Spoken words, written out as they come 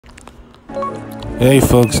Hey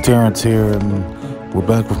folks, Terrence here, and we're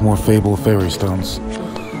back with more Fable Fairy Stones.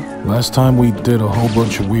 Last time we did a whole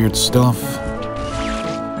bunch of weird stuff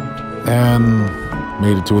and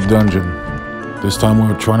made it to a dungeon. This time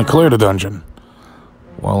we were trying to clear the dungeon.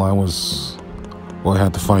 While I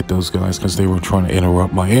had to fight those guys because they were trying to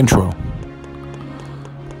interrupt my intro.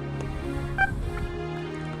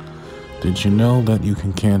 Did you know that you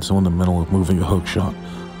can cancel in the middle of moving a hook shot?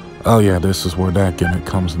 Oh yeah, this is where that gimmick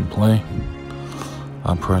comes in play.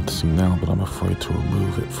 I'm practicing now, but I'm afraid to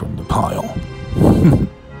remove it from the pile.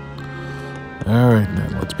 Alright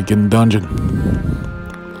then, let's begin the dungeon.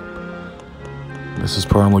 This is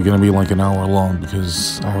probably going to be like an hour long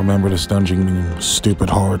because I remember this dungeon being stupid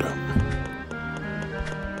hard.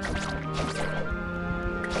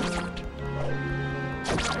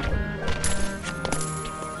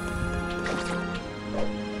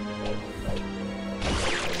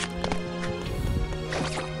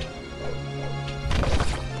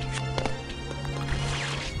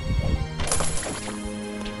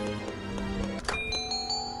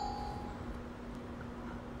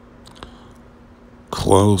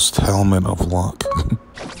 Closed helmet of luck.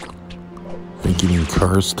 Think you mean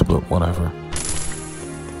cursed, but whatever.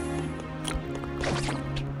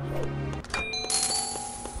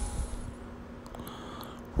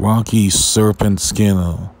 Rocky serpent skin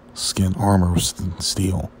armor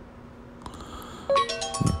steel.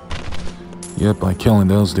 Yep, by killing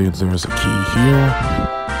those dudes, there's a key here.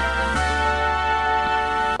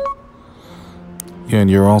 Yeah,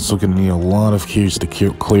 and you're also gonna need a lot of keys to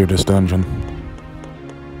clear this dungeon.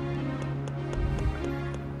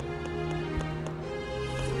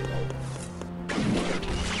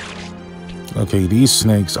 Okay, these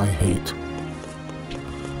snakes I hate.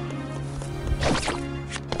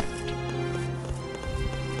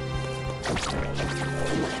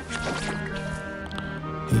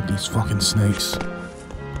 Hate these fucking snakes.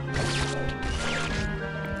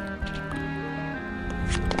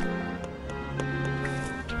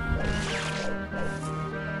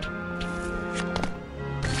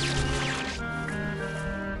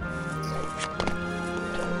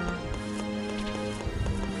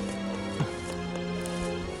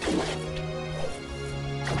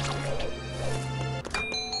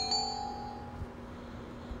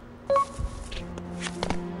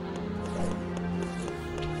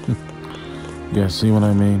 Yeah, see what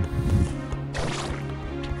I mean?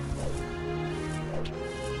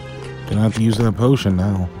 Gonna have to use that potion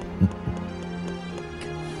now.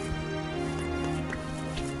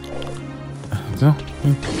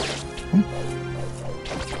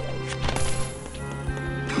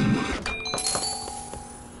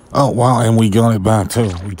 Oh, wow, and we got it back too.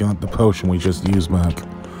 We got the potion we just used back.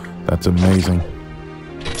 That's amazing.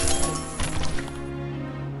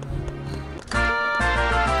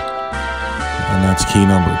 And that's key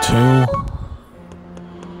number 2.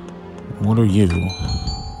 What are you?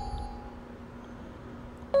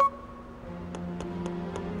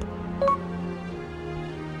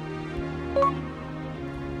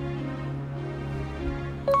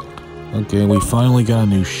 Okay, we finally got a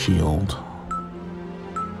new shield.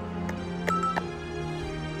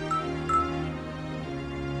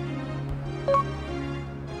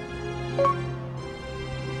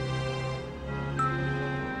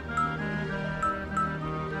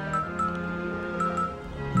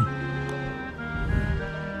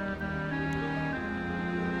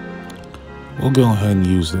 We'll go ahead and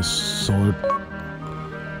use this sword.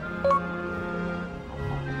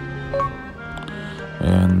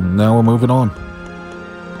 And now we're moving on.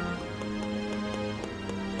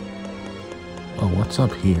 Oh, what's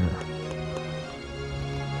up here?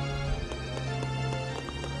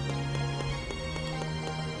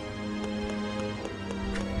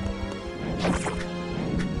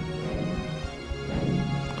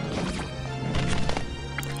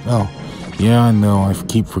 Oh, yeah, I know. I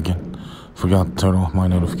keep forgot to turn off my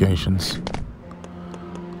notifications.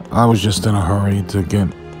 I was just in a hurry to get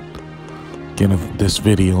this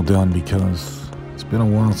video done because it's been a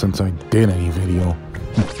while since I did any video.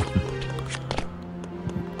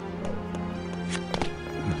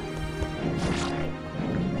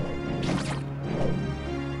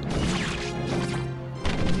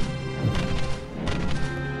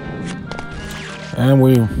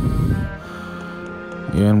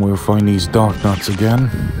 And we'll find these dark nuts again.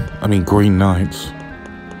 I mean green knights.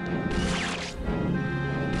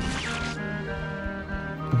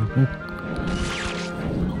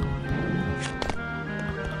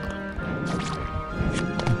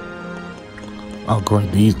 Oh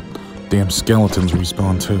great, these damn skeletons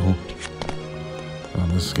respawn too. Oh,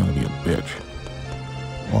 this is gonna be a bitch.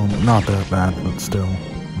 Well, not that bad, but still.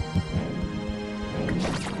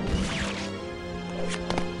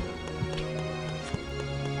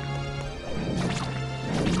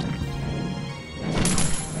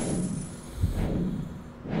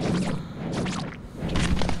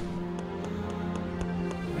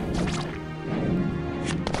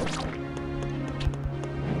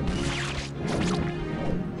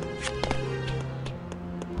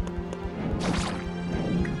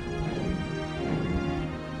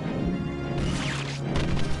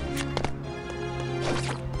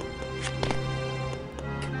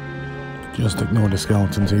 Just ignore the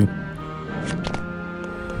skeleton team.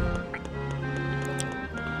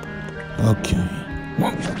 Okay.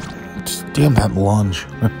 Damn that lunge.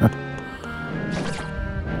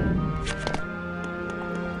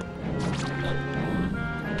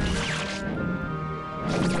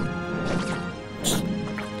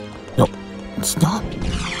 No. Stop.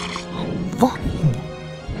 Fuck.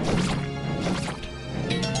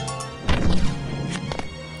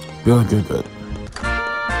 Good.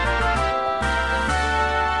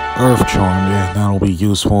 Earth Charm, yeah, that'll be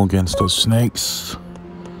useful against those snakes.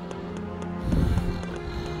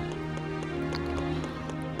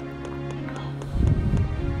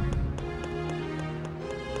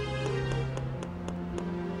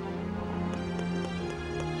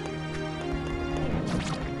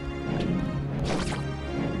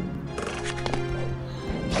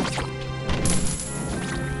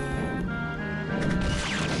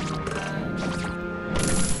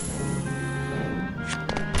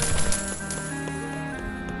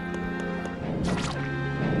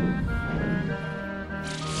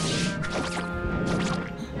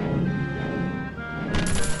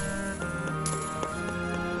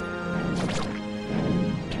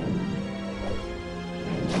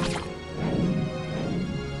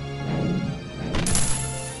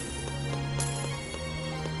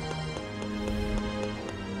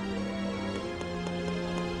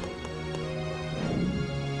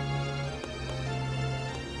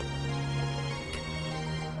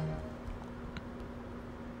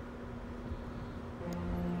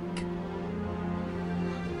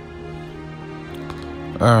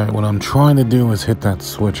 Alright, what I'm trying to do is hit that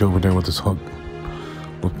switch over there with this hook.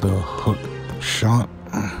 With the hook shot.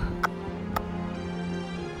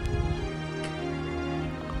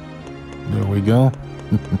 There we go.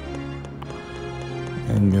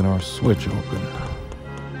 And get our switch open.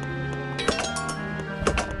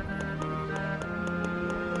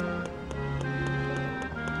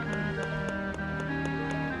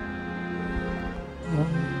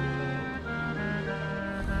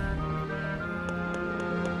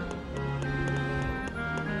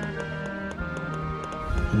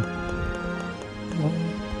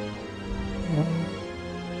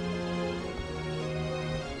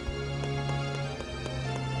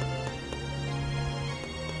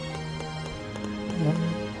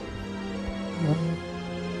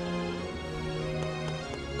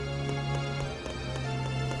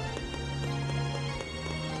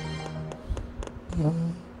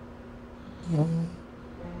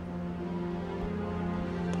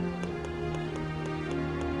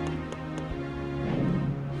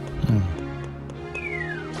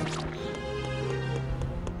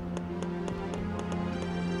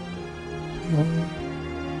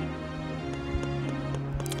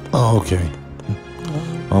 Oh, okay.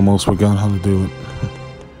 Almost forgot how to do it.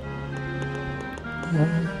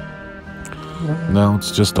 Now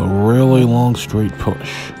it's just a really long straight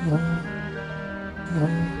push.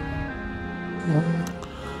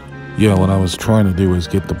 Yeah, what I was trying to do is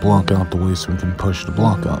get the block out the way so we can push the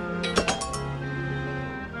block up.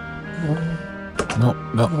 No.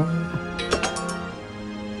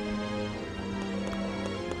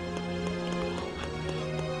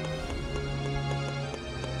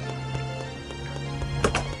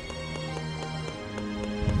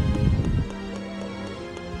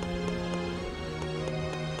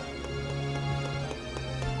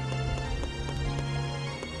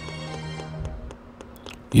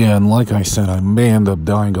 Yeah, and like I said, I may end up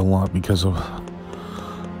dying a lot because of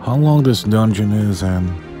how long this dungeon is and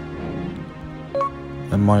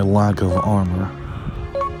my lack of armor.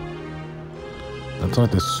 That's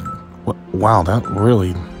like this. Wow, that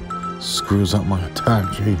really screws up my attack.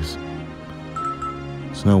 Jeez.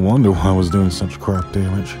 It's no wonder why I was doing such crap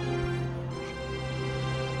damage.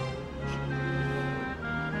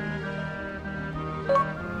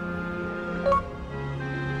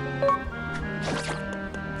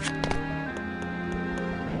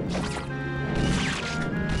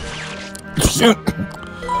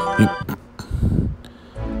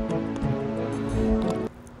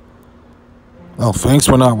 Oh, thanks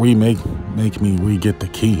for not make me re-get the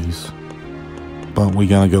keys. But we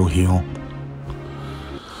gotta go heal.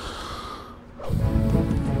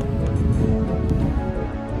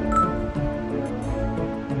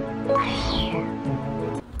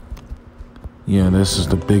 Yeah, this is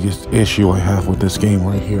the biggest issue I have with this game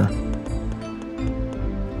right here.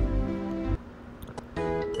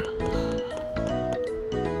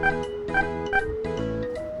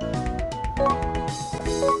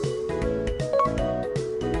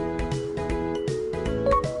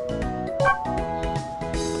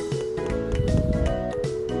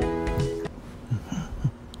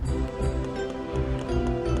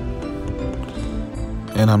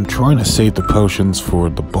 And I'm trying to save the potions for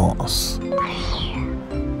the boss.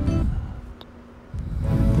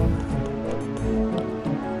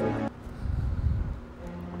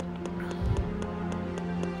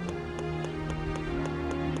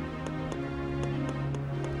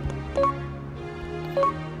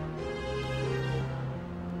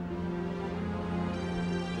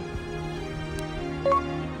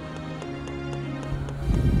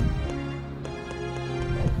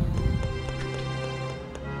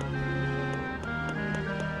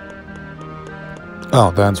 Oh,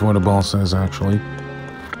 that's where the boss is, actually.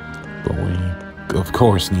 But we, of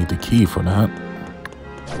course, need the key for that.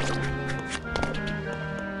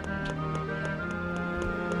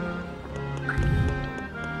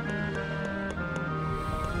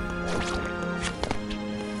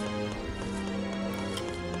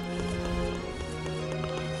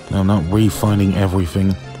 Now, I'm not refinding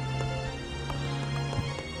everything.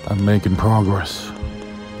 I'm making progress.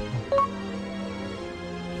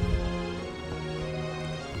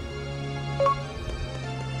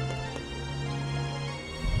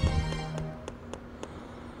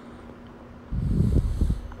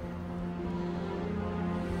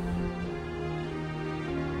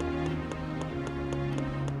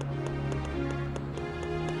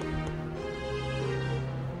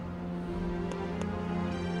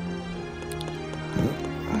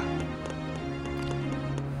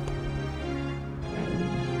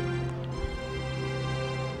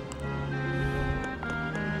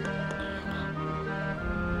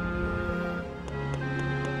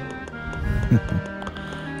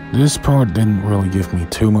 This part didn't really give me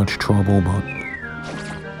too much trouble,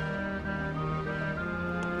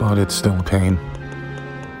 but it's still a pain.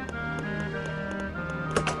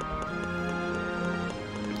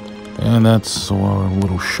 And that's our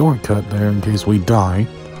little shortcut there in case we die.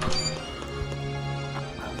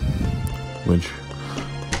 Which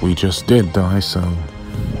we just did die, so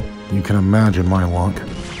you can imagine my luck.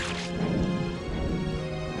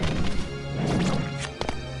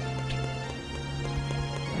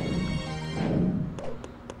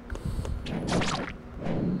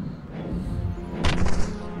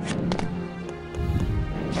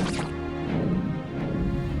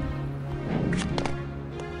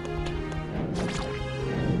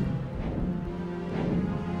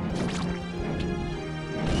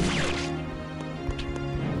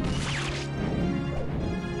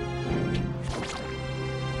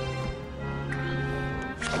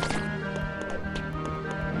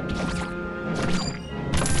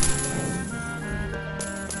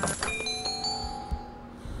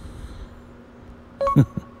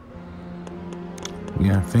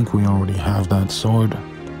 Yeah, I think we already have that sword.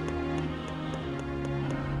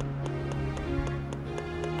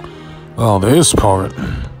 Oh, this part.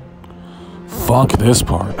 Fuck this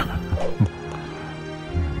part.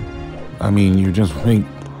 I mean, you just think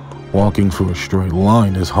walking through a straight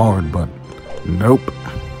line is hard, but nope.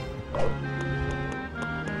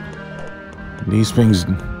 These things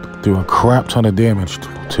do a crap ton of damage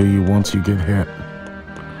to you once you get hit.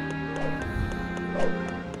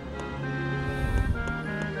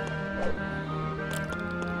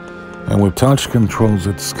 And with touch controls,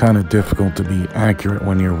 it's kind of difficult to be accurate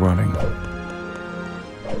when you're running.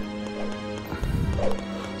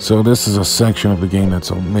 So this is a section of the game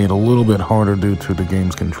that's made a little bit harder due to the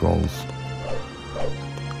game's controls.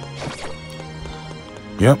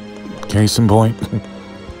 Yep, case in point.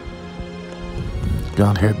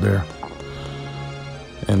 Got hit there.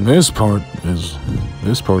 And this part is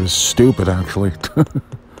stupid, actually.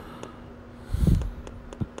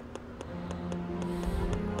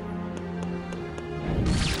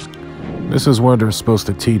 This is where they're supposed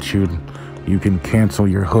to teach you can cancel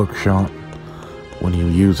your hook shot when you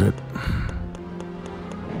use it.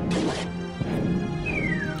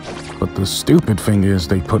 But the stupid thing is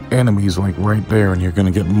they put enemies like right there and you're gonna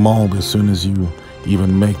get mauled as soon as you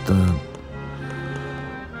even make the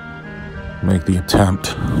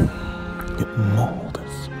attempt. Get mauled.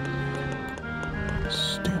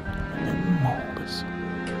 Stupid. Get mauled.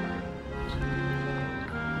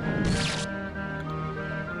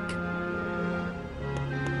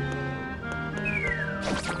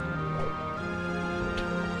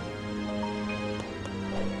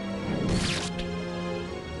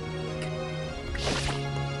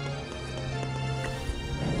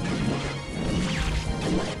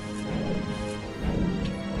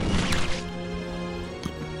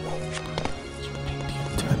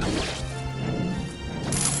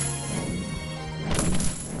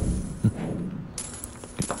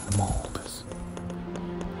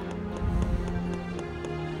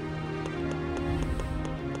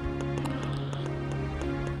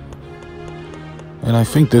 And I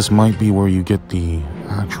think this might be where you get the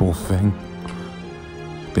actual thing.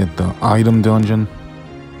 Get the item dungeon.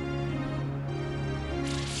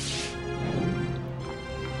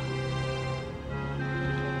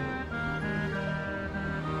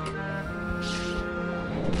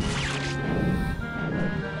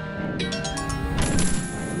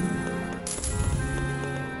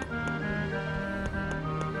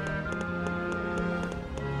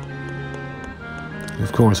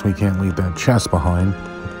 Of course, we can't leave that chest behind.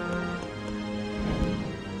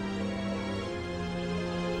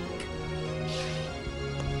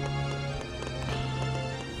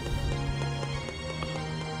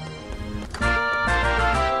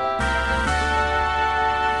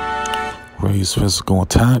 Raise physical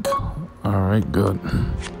attack. Alright, good.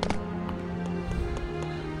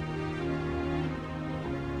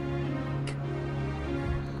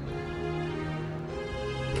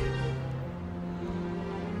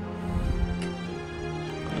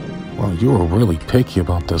 Well, you were really picky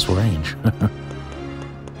about this range.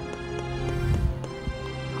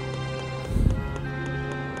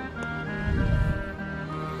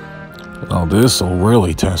 Well, this'll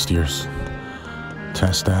really test your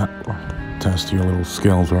little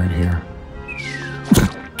skills right here.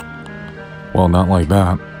 Well, not like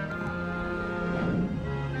that.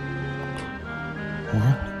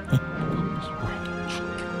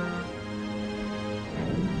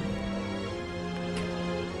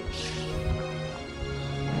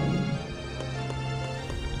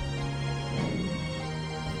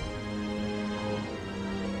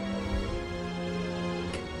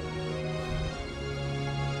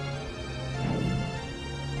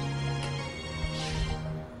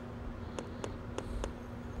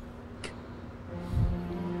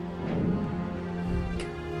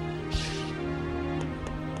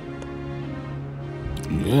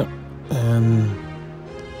 Yep,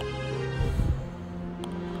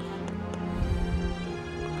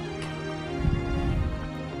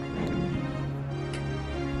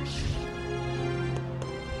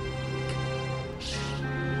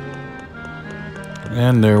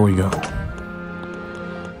 and there we go.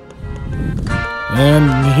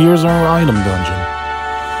 And here's our item dungeon.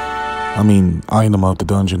 I mean, item of the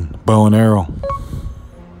dungeon. Bow and arrow.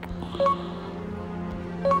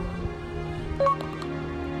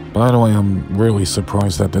 By the way, I'm really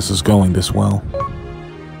surprised that this is going this well.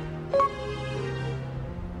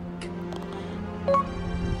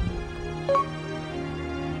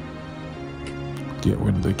 Get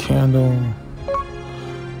rid of the candle.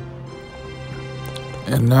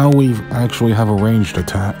 And now we actually have a ranged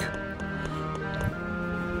attack.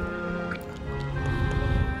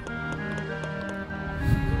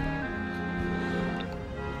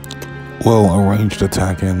 Well, a ranged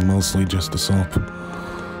attack and mostly just to solve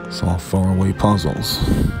faraway puzzles.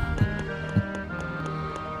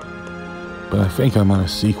 But I think I might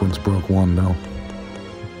have sequence broke one though.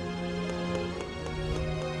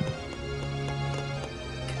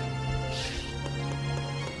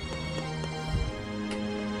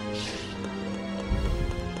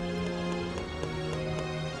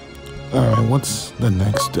 Alright, what's the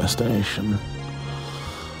next destination?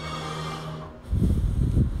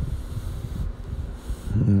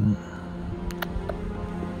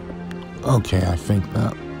 Okay, I think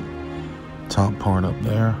that top part up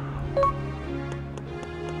there.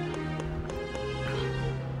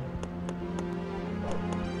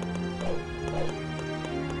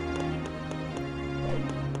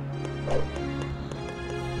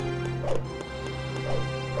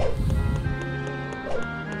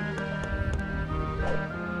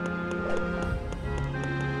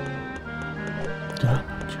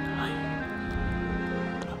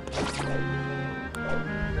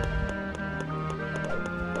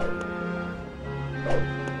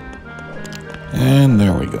 And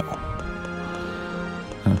there we go.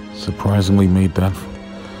 Surprisingly made it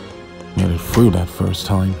through that first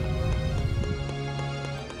time.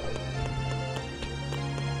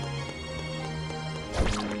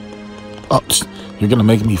 Oh, you're gonna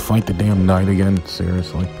make me fight the damn knight again?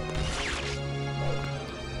 Seriously?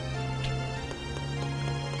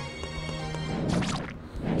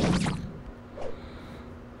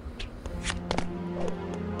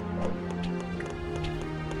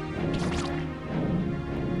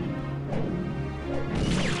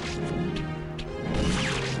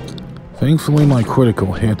 Thankfully, my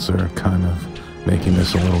critical hits are kind of making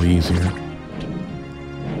this a little easier.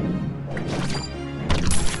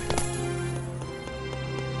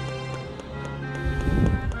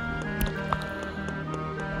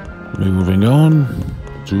 Moving on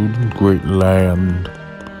to the Great Land.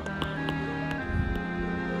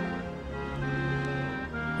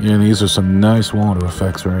 Yeah, these are some nice water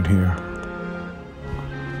effects right here.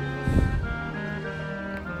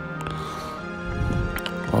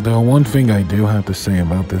 Although one thing I do have to say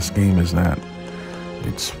about this game is that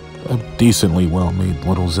it's a decently well-made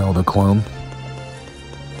little Zelda clone.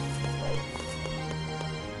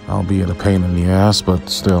 Albeit a pain in the ass, but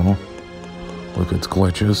still, with its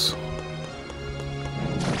glitches.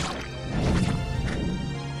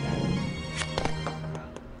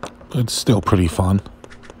 It's still pretty fun.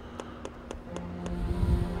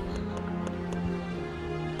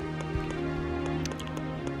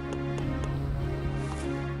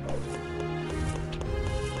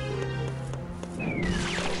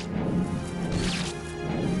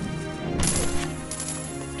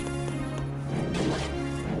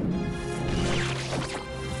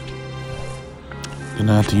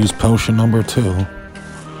 Gonna have to use potion number 2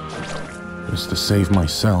 just to save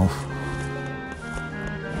myself.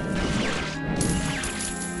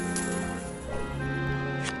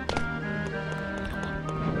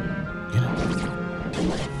 You know,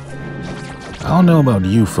 I don't know about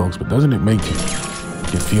you folks, but doesn't it make you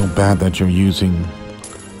feel bad that you're using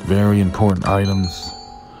very important items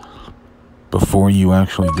before you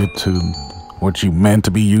actually get to what you meant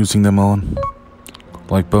to be using them on?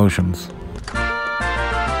 Like potions.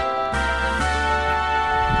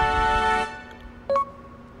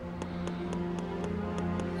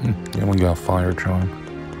 And we got fire charm.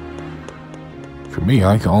 For me,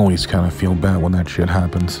 I always kind of feel bad when that shit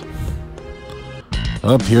happens.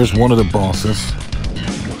 Up here's one of the bosses.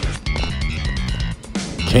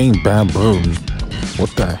 King Baboon. What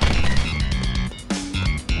the?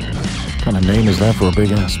 What kind of name is that for a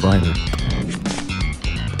big ass spider?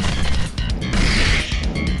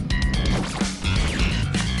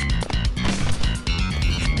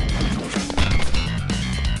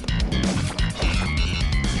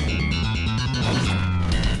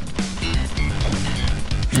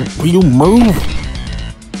 Will you move?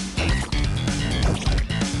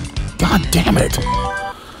 God damn it!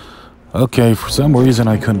 Okay, for some reason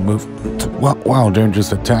I couldn't move. Wow, they're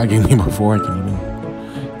just attacking me before I can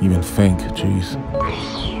even think. Jeez.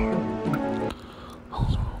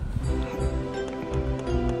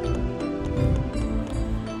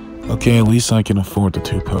 Okay, at least I can afford the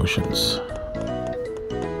 2 potions.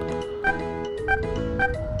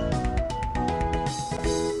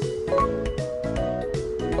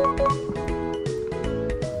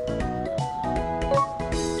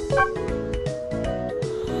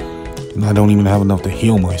 And I don't even have enough to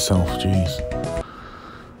heal myself, jeez.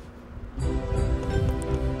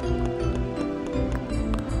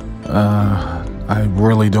 I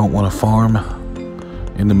really don't want to farm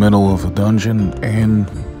in the middle of a dungeon and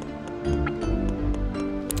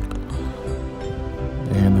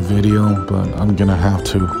the video, but I'm gonna have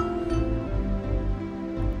to.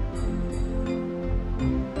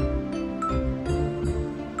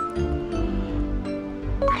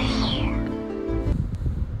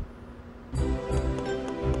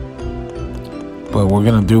 But we're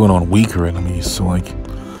gonna do it on weaker enemies, so I can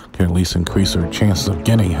at least increase our chances of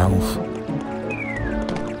getting health.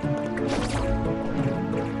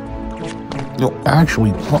 No,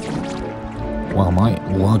 actually, wow, my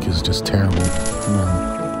luck is just terrible.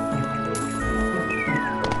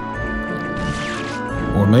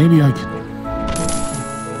 Or maybe I can.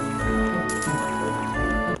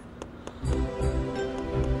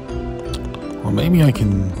 Or maybe I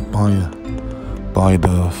can buy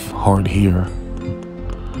the heart here.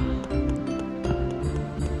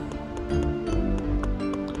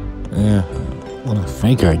 Yeah, well, I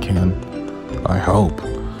think I can. I hope.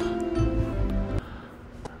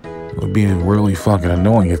 It would be really fucking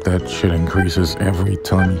annoying if that shit increases every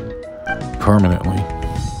time permanently.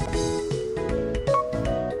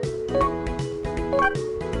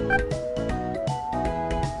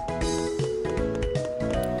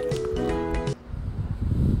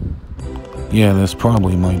 Yeah, this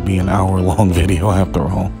probably might be an hour-long video after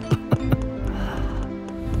all.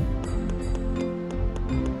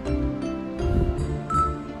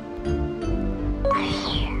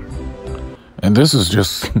 And this is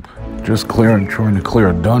just trying to clear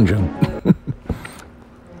a dungeon.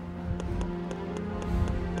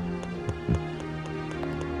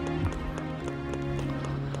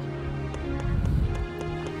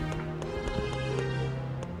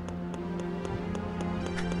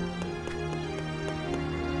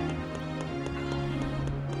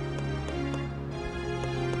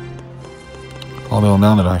 Although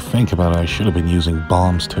now that I think about it, I should have been using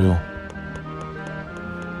bombs too.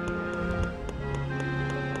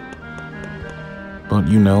 But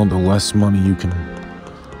you know, the less money you can...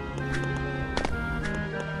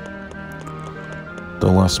 The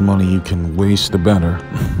less money you can waste, the better.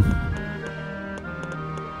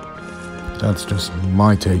 That's just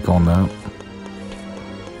my take on that.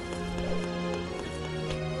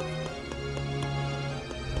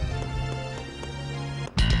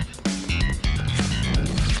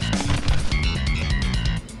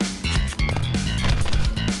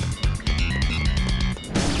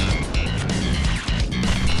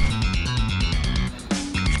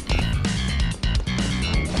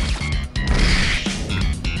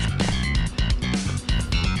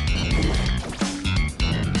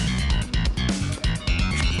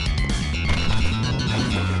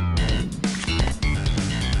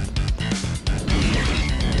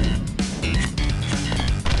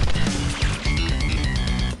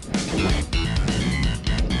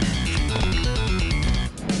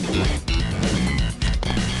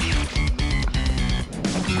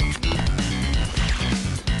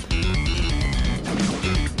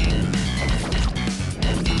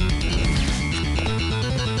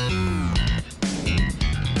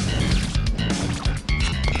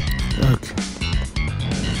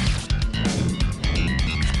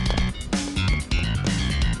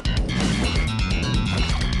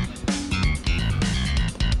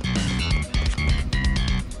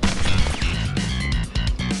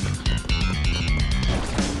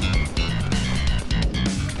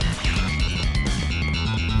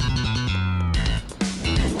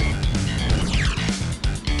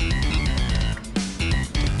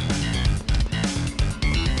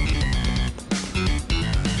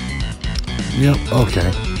 Yep,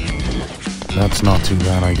 okay. That's not too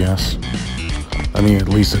bad, I guess. I mean, at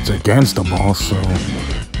least it's against the boss, so...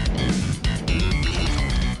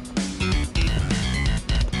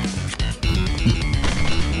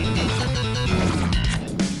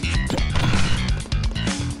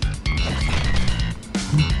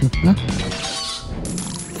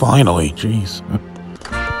 Finally, jeez.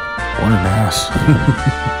 What an ass.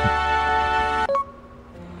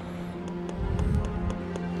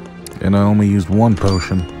 And I only used one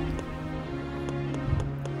potion.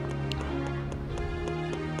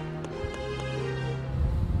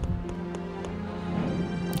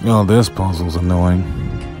 Oh, this puzzle's annoying.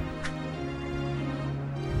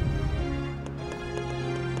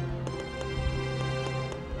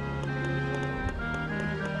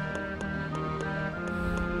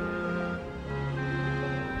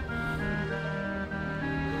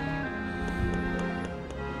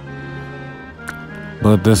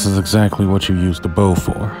 But this is exactly what you use the bow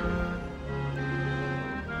for.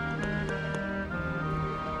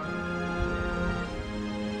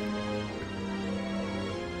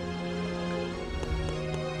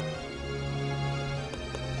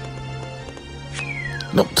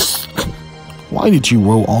 No, why did you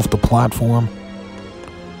roll off the platform?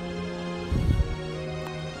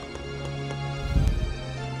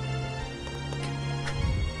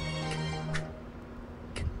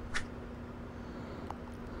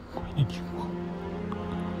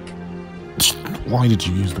 Why did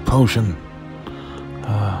you use the potion?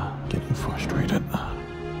 Getting frustrated.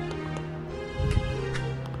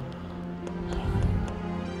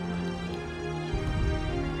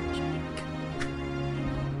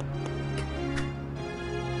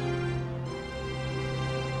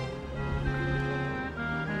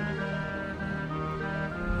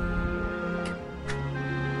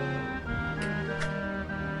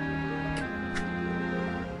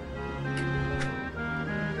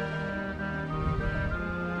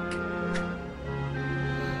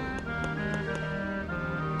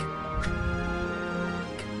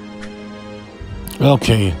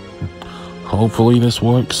 Okay, hopefully this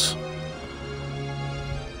works.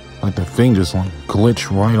 Like the thing just like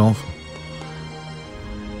glitched right off.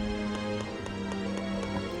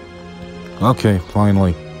 Okay,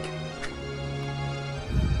 finally.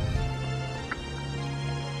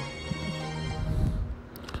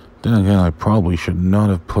 Then again, I probably should not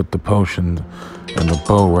have put the potion and the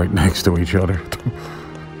bow right next to each other.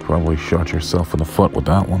 Probably shot yourself in the foot with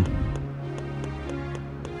that one.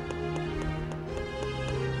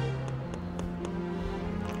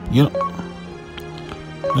 You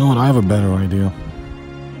know what? I have a better idea.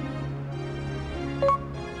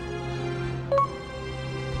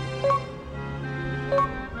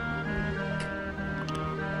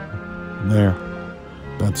 There.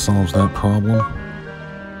 That solves that problem.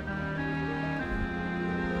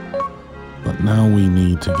 But now we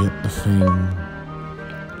need to get the thing...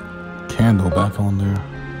 candle back on there.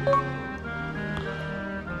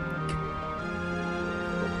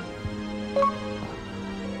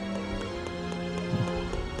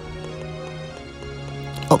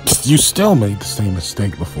 Oh, you still made the same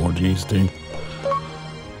mistake before, GSD.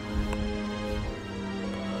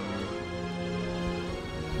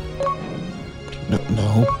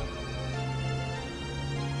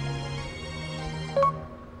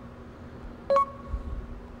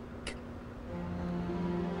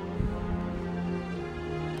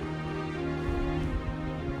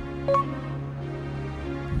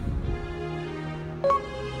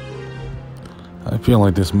 feel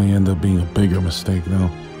like this may end up being a bigger mistake, though.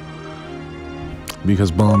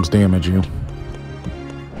 Because bombs damage you.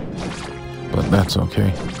 But that's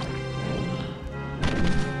okay.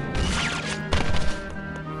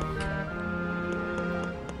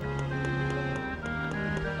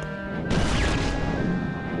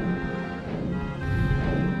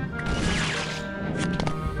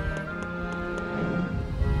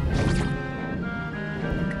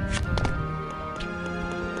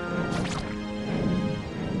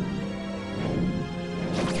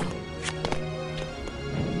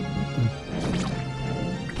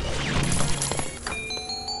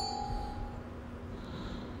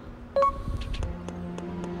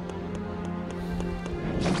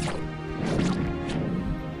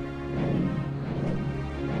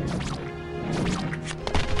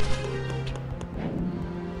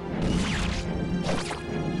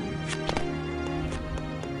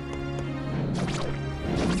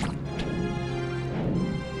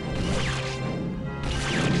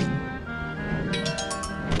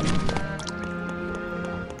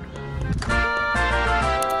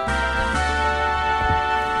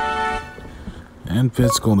 And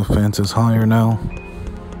physical defense is higher now.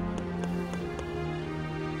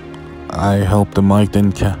 I hope the mic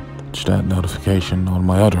didn't catch that notification on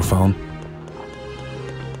my other phone.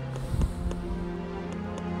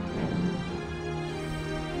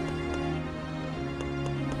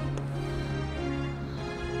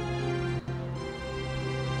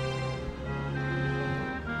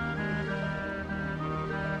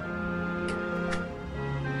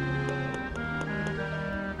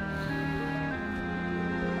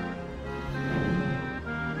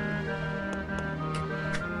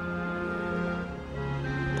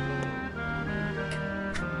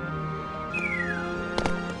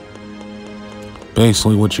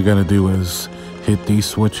 Basically, what you gotta do is hit these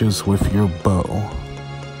switches with your bow.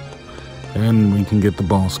 And we can get the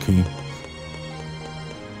boss key.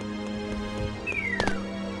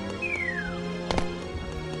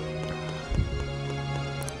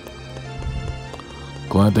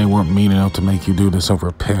 Glad they weren't mean enough to make you do this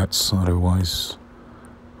over pets, otherwise.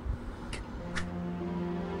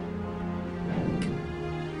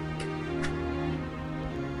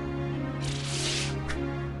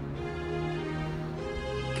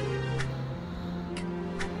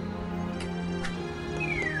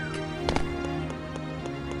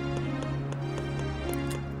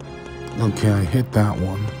 Okay, I hit that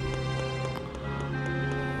one.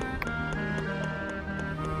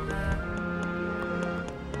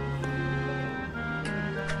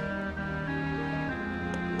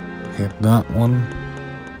 Hit that one.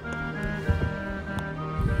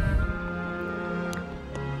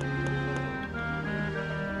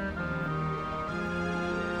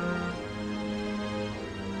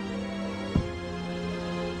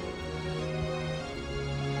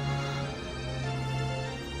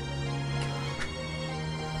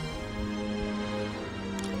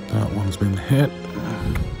 That one's been hit.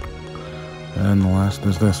 And the last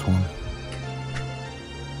is this one.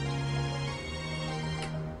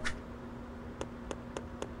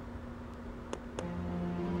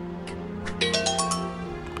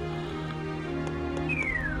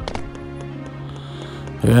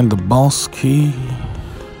 And the boss key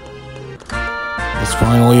is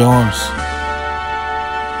finally ours.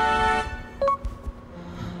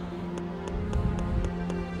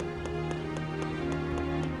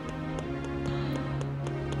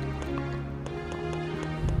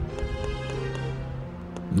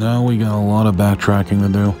 Now we got a lot of backtracking to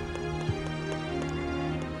do.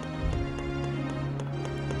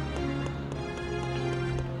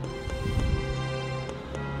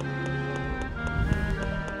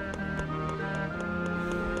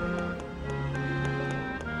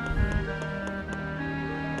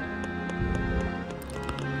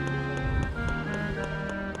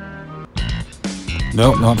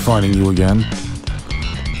 Nope, not finding you again.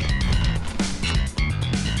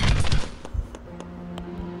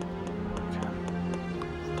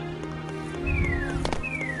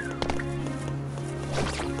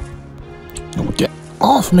 Get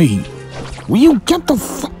off me! Will you get the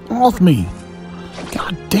fuck off me?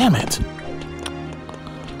 God damn it!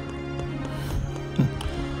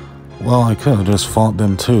 Well, I could have just fought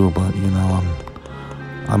them too, but you know,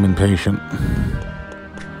 I'm impatient.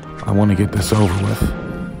 I want to get this over with.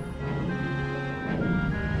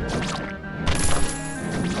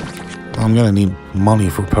 I'm gonna need money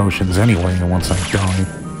for potions anyway once I die.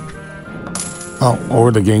 Oh,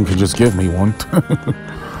 or the game could just give me one.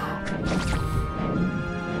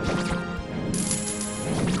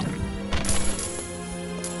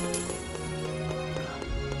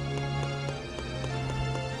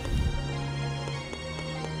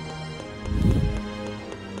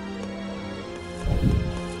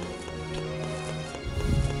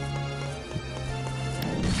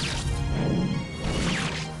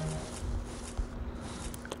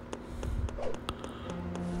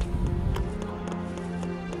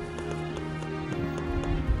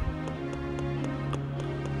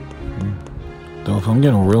 Though if I'm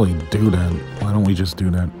gonna really do that, why don't we just do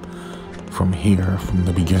that from here, from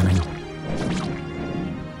the beginning?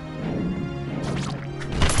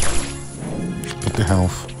 Get the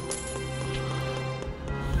health.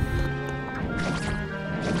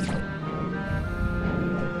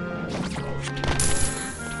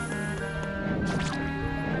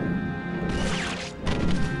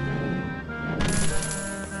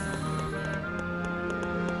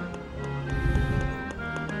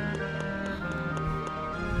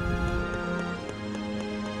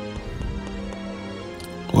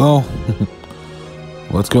 Well,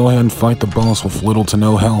 let's go ahead and fight the boss with little to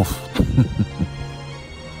no health.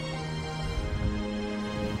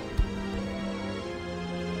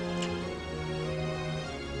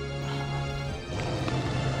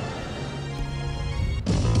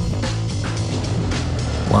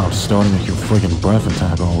 Wow, starting with your friggin' breath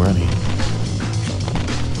attack already.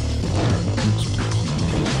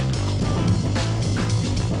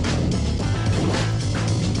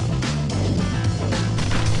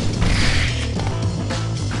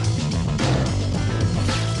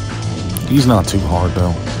 He's not too hard,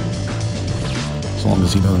 though. As long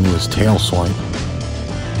as he doesn't do his tail swipe.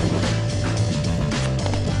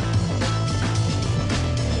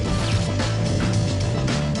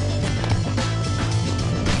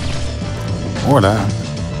 Or that.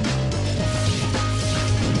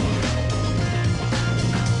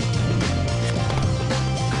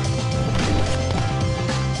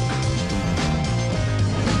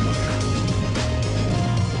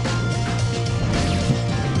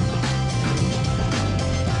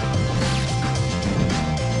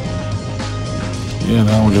 Yeah,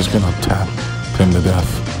 now we're just gonna tap him to death.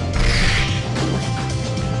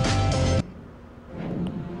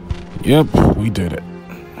 Yep, we did it.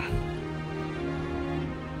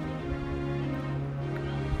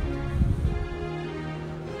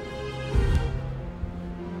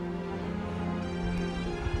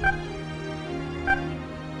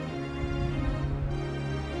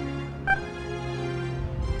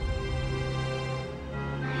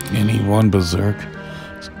 And he won Berserk.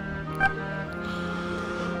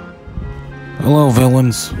 Hello,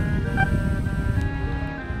 villains.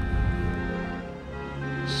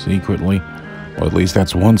 Secretly. Well, at least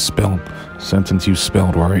that's one sentence you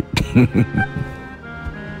spelled right.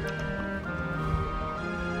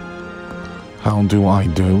 How do I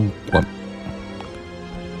do? What?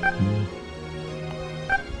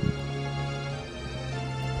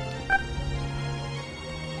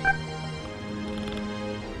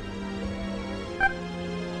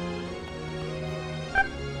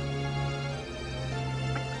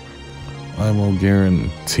 I will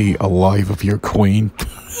guarantee a life of your queen.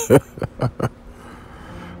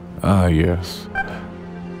 Ah, yes.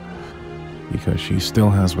 Because she still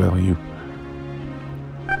has value.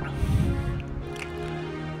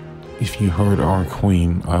 If you hurt our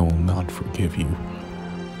queen, I will not forgive you.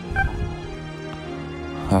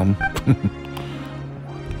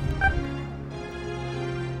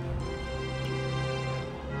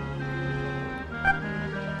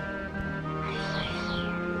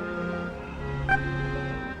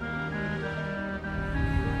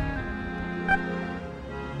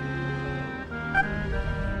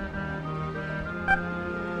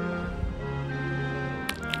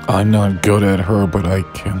 I'm not good at her, but I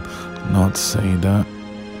can not say that.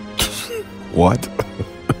 What?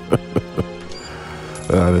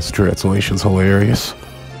 This translation's hilarious.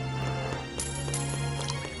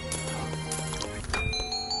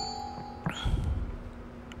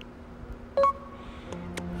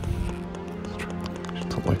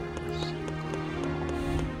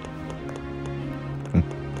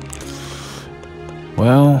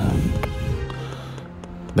 Well,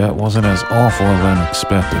 that wasn't as awful as I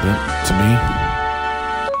expected it to be.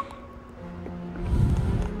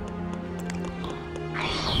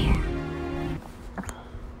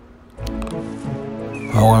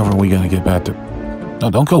 However, we gotta get back to... No,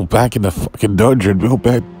 don't go back in the fucking dungeon. Go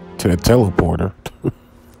back to the teleporter.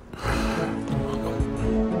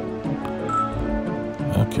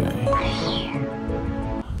 Okay.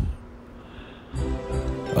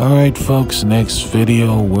 Alright, folks. Next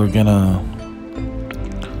video, we're gonna...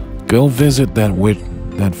 go visit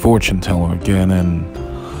that fortune teller again and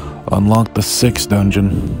unlock the 6th dungeon.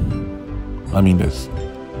 I mean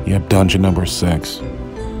dungeon number 6.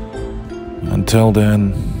 Until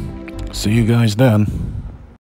then, see you guys then.